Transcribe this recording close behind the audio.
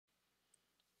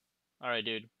Alright,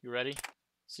 dude. You ready?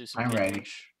 Let's do some I'm ready.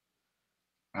 damage.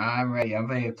 I'm ready. I'm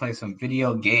ready to play some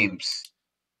video games.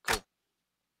 Cool.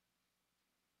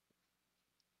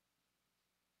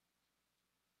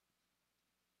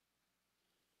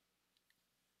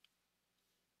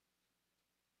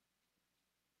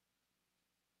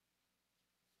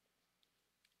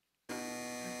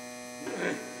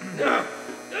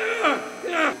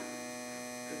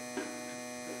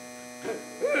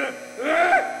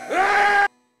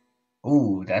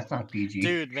 Ooh, that's not PG.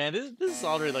 Dude, man, this is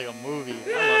already like a movie.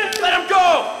 I love it. Let him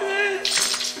go!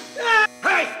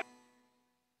 Hey!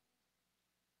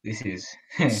 This is.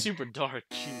 It's super dark.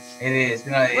 Jeez. It is.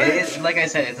 No, it is. Like I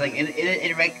said, it's like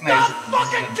it recognizes I'll this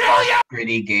is fucking a kill ya!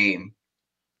 gritty game.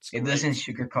 It's It great. doesn't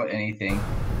sugarcoat anything.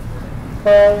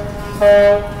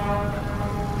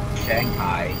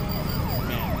 Shanghai.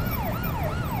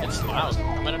 Man. It's loud.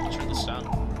 I might have to turn this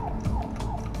down.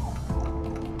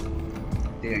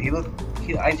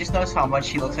 Dude, I just noticed how much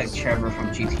he looks like Trevor from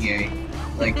GTA.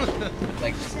 Like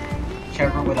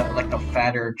Trevor with a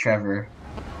fatter Trevor.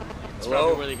 That's Hello?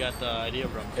 probably where they got the idea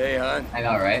from. Hey, hon. I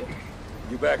know, right?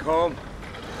 You back home?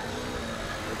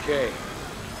 Okay.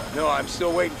 No, I'm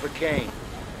still waiting for Kane.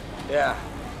 Yeah.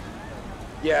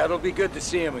 Yeah, it'll be good to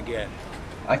see him again.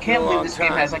 I can't Been a believe long this game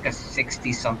time. has like a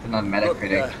 60-something on Look,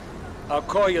 Metacritic. I'll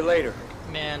call you later.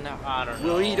 Man, I don't know.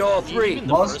 We'll eat all three. Even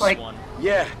the Most, first like- one.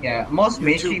 Yeah. Yeah, most You too,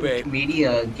 mainstream babe.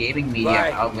 media, gaming media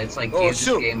Bye. outlets like Oh, give this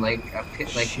shoot. game like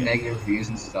Shit. negative reviews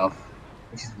and stuff,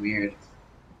 which is weird.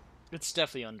 It's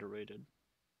definitely underrated.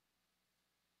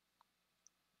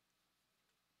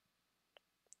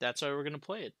 That's why we're gonna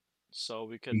play it, so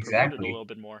we could promote it Exactly. a little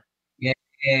bit more.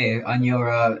 Hey, on your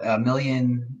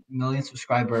million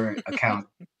subscriber account.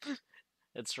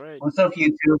 That's right. What's up,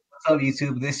 YouTube? What's up,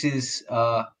 YouTube? This is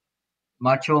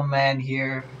Macho Man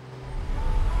here.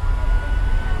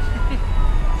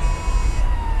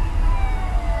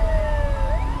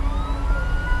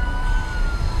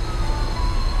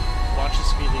 Watch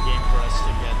this be the game for us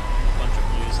to get a bunch of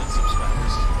views and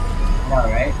subscribers. All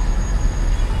right.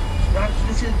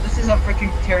 This is a freaking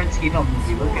Tarantino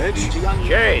movie. Look at Lynch? this.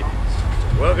 Kane,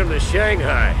 welcome to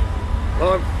Shanghai.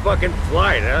 Long fucking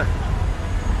flight, huh?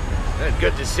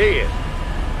 Good to see you.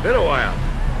 Been a while.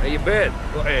 How you been?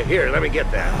 Well, here, let me get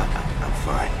that. I'm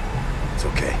fine. It's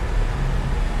okay.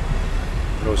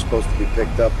 I was supposed to be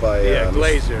picked up by, Yeah,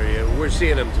 Glazer. Yeah, we're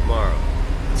seeing him tomorrow.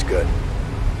 It's good.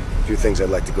 A few things I'd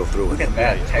like to go through with Look him.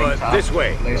 at that tank But top. this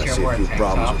way. Laser I see a wearing few tank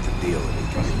problems top. with the deal that need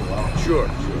to be worked out. Sure.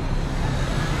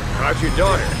 How's your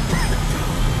daughter?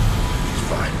 She's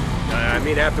fine. I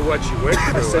mean, after what she went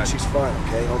I through. said she's fine,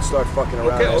 okay? Don't start fucking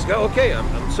around. Okay.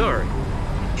 I'm sorry.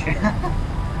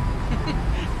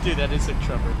 Dude, that is like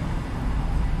Trevor.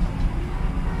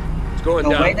 It's going The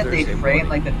down way that they Thursday frame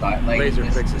morning. Laser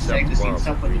this picks us up the scene tomorrow.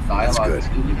 stuff with the That's dialogue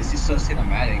good. too, it's just so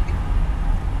cinematic.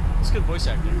 It's good voice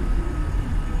acting.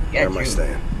 Yeah, Where am I true.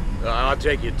 staying? I'll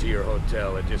take you to your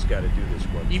hotel. I just got to do this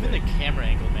one Even the thing. camera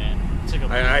angle, man. It's like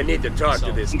a I need to talk to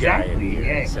itself. this guy in Exactly, here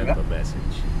yeah, and send him a message.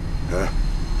 Huh?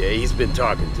 Yeah, he's been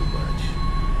talking too much.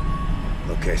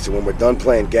 Okay, so when we're done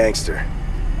playing gangster,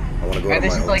 I want to go Man, to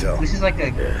this my is hotel. this is like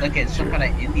Yeah, some sure. kind of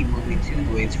indie movie too.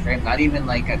 The way it's framed, not even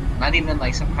like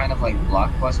some kind of like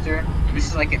blockbuster. This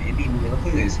is like an indie movie. Look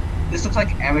at this. This looks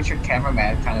like amateur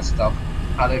cameraman kind of stuff.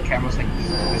 How the camera's like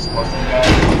this close to the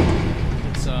guy.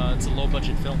 It's a low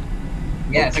budget film.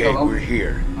 Yeah, it's Okay, like a we're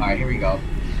here. All right, here we go.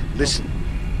 Listen,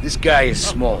 this guy is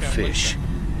small okay, fish.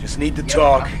 Just need to Yep,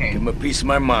 talk, okay. give him a piece of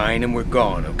my mind, and we're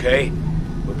gone, okay?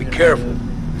 But be careful.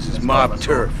 This is Let's go, mob let's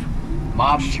go. turf.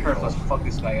 Mob turf. Let's fuck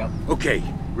this guy up. Okay,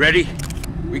 ready?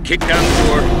 We kick down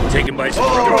the door, take him by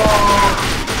surprise.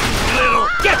 Little,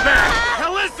 get back!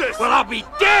 Hell is this? Well, I'll be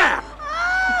damned!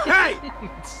 Hey!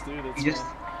 Dude, it's He just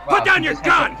Put down he your just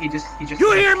gun! He just. You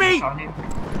hear he me? shot him.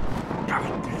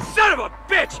 Son of a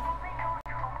bitch!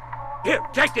 Here,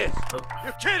 take this.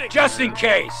 You're kidding. Just in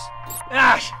case.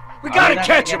 Ash, we gotta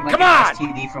catch him. Come on.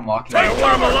 STD from walking. Try to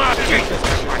warm him alive. Jesus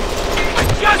Christ.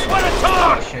 I just want to Oh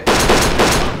talk. shit.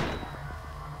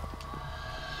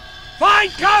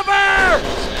 Find cover.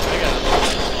 I got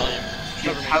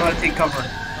volume. How do I take cover?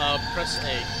 Press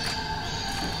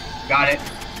A. Got it.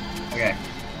 Okay.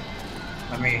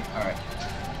 Alright.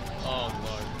 Oh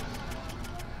lord.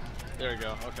 There we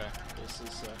go. Okay, this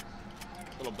is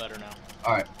a little better now.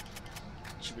 Alright.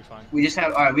 Should be fine. We just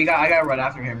have, alright, I gotta run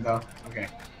after him though. Okay.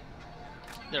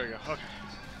 There we go. Okay.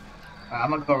 I'm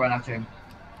gonna go run after him.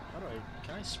 How do I?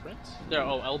 Can I sprint? There.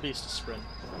 Oh, LB is to sprint.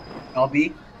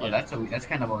 LB? Oh, Yeah. that's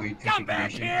kind of a weird Come back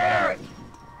configuration, here!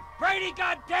 but alright. Brady,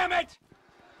 goddammit!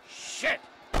 Shit!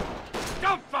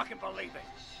 Don't fucking believe it.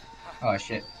 Oh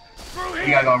shit. Through here.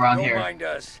 We gotta go around Don't here. mind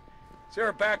us. Is there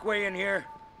a back way in here?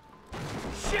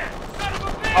 Shit! Son of a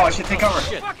bitch! Oh, I should take cover.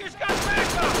 Fucker's got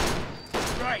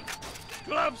backup! Right.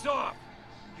 Gloves off.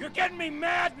 You're getting me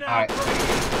mad now, Alright.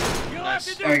 Brady. You'll have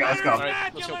to do There we go, let's better go. than that,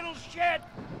 Alright, let's you go. little shit!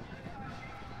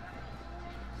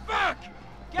 Fuck!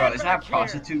 Get Bro, is that back a here.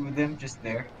 prostitute with him just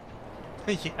there?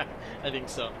 Yeah, I think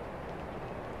so.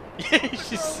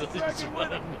 she's running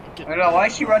I naked. don't know, why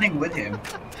is she running with him?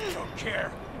 Don't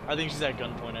care. I think she's at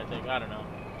gunpoint, I think. I don't know.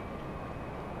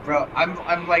 Bro,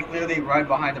 I'm like literally right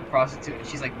behind the prostitute and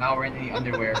she's like now wearing the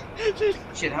underwear.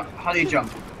 Shit, how do you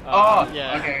jump?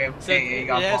 Yeah. Okay, So you it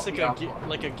got has fault,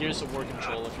 like a Gears of War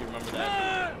control, if you remember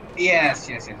that. Yes.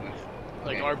 Like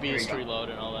Okay, RB there is you go. reload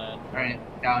and all that. Alright,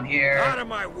 down here. Out of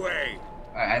my way.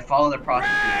 Alright, I follow the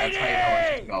prostitute, that's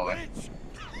how you know where she's going.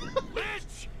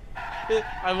 Lynch!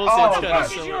 I will say Oh, it's kind God.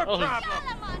 of silly. Your Oh,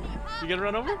 problem. you gonna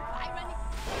run over?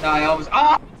 No, I almost.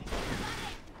 Ah!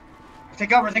 Take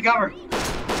cover, take cover! I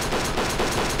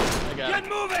got Get it.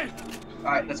 moving!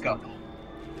 Alright, let's go.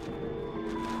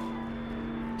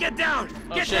 Get down!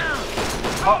 Oh, Get shit. down!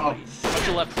 Uh oh. Watch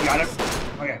your left. You got him?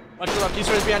 Okay. Watch your left. He's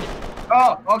right behind you.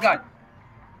 Oh god.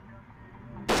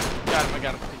 Got him. I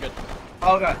got him. You're good.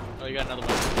 Oh god. Oh, you got another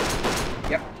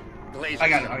one. Yep. Blazers. I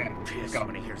got it, okay. Pissed Let's go.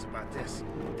 when he hears about this. Oh,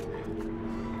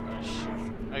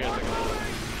 shit. I got it.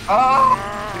 Oh!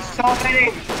 There's so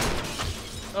many!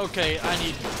 Okay, I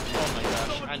need. Oh my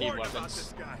gosh, I need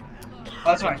weapons. Oh,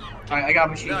 that's fine. Alright, I got a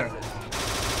machine gun. Nothing.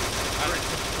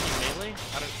 Can you melee?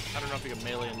 I don't know if you can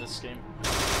melee in this game.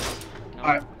 No?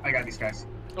 Alright, I got these guys.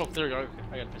 Oh, there we go. Okay,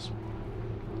 I got a pistol.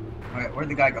 Alright, where'd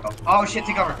the guy go? Oh shit,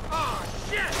 take cover! Oh,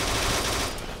 shit!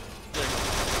 There you go.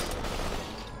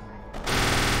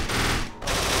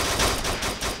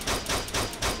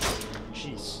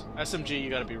 Jeez, SMG, you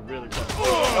gotta be really close.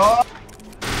 Oh!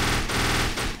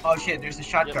 Oh shit, there's a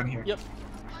shotgun here. Yep.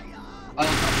 Oh,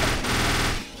 there's no shotgun.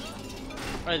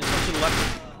 Alright, this one to the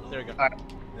left. There we go. Alright,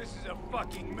 This is a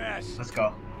fucking mess. let's go.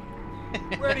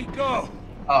 Where'd he go?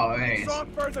 Oh, hey. Saw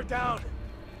him further down.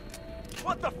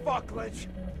 What the fuck, Lynch?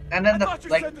 And then I the, thought you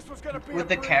like, said this was gonna be with a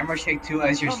the breeze. camera shake too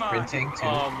as you're Come on. sprinting too.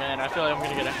 Oh man, I feel like I'm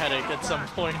gonna get a headache at some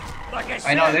point. Like I said,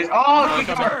 I know, there's. Oh, Oh, take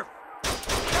come cover! down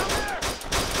there.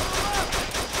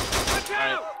 Watch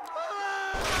out!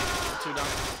 Two down.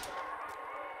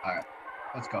 Alright,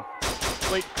 let's go.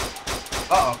 Wait,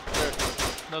 Uh oh. there.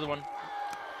 Another one.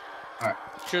 Alright.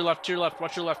 To your left,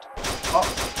 watch your left. Oh!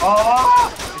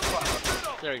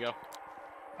 Oh! There you go.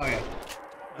 Okay.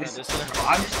 This I'm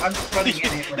just running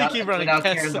in it without, keep running without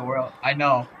past caring the them. world. I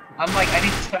know. I'm like, I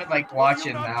need to start like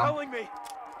watching You're not now. telling me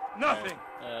nothing.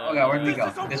 Okay, where'd we go?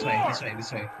 This is a This way, war. this way,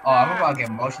 this way. Oh, I'm about to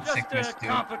get motion Just sickness, a dude. Yeah,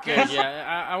 complication.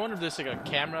 yeah. I wonder if there's like a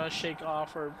camera shake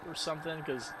off or something,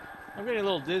 because I'm getting a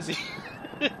little dizzy.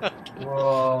 Whoa,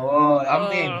 whoa, I'm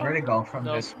getting vertigo from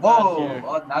nope, this. not Whoa, here.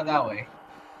 oh, not that way.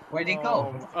 Where'd he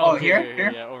go? Oh,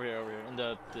 Here? Yeah, over here. In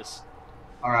this.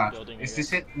 Alright, building, I is this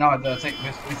guess. it? No, this is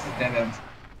dead end.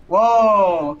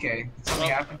 Whoa, okay. Did something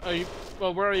Well, happen? are you?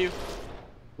 Well, where are you?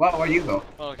 Well, where'd you go?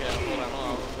 Oh, okay, hold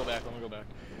on. Let me go back.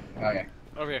 Okay.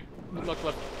 Over here. Look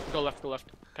left. Go left.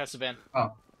 Past the van.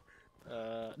 Oh.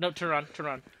 No, turn around.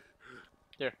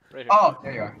 There, right here. Oh,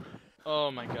 there you are. Oh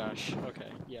my gosh.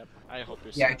 Okay. Yep. I hope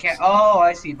you're. Yeah, I can't. Oh,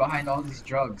 I see. Behind all these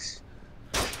drugs.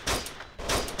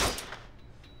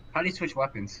 How do you switch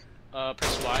weapons?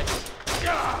 Press Y.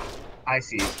 I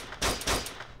see.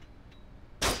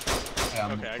 Yeah,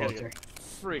 I'm Okay, I gotta closer. get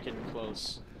freaking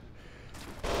close.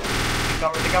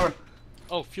 Take cover.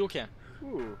 Oh, fuel can.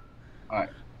 Ooh. Alright.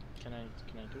 Can I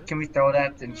do it? Can we throw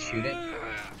that and shoot it?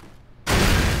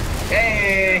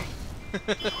 Hey!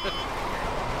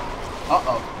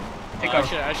 Uh-oh. Take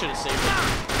cover. I should have saved it.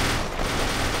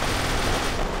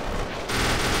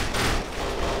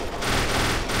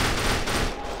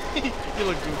 You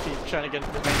look goofy trying to get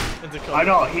into cover. I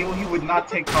know, he would not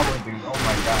take cover, dude. Oh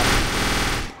my god.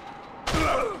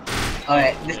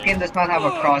 Alright, this game does not have a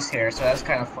crosshair, so that's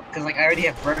kind of because like I already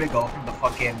have vertigo from the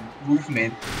fucking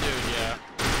movement, Dude, yeah.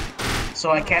 so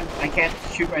I can't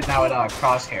shoot right now without a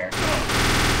crosshair.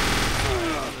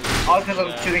 All because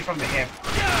I'm shooting from the hip.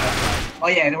 Oh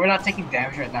yeah, and we're not taking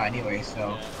damage right now anyway, so.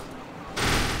 Yeah.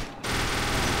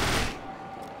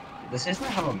 Does this not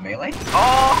have a melee?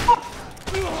 Oh!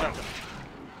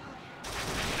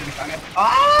 Shotgun.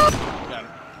 Ah! Got it.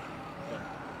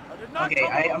 I did not Okay,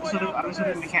 come all I'm the way assuming, out I'm for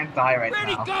assuming this. we can't die right Where'd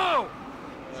he now. go?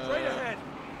 Straight Uh, ahead.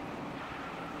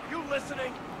 You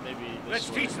listening? Maybe this Let's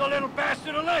way. teach the little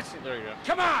bastard a lesson. There you go.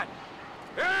 Come on!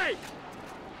 Hey!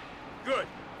 Good.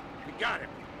 We got him.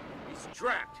 He's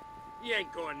trapped. He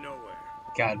ain't going nowhere.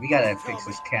 God, we gotta fix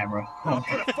this camera. I'll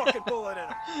put a fucking bullet in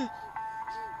him.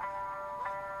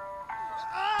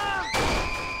 Ah!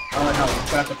 Oh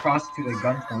now got the prostitute at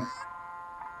gunpoint,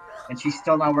 and she's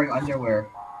still not wearing underwear.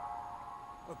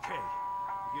 Okay,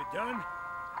 you done?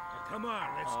 Now come on,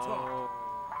 let's talk.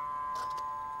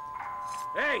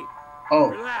 Hey, Oh,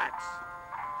 relax.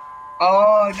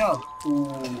 oh no.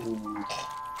 Ooh.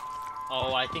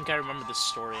 Oh, I think I remember this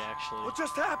story actually. What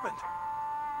just happened?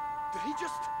 Did he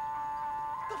just...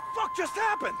 The fuck just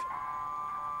happened?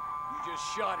 You just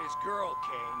shot his girl,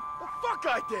 Kane. The fuck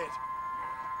I did!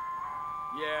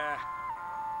 Yeah,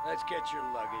 let's get your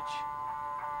luggage.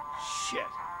 Shit.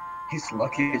 His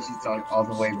luggage is all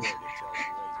the way. Story to tell you.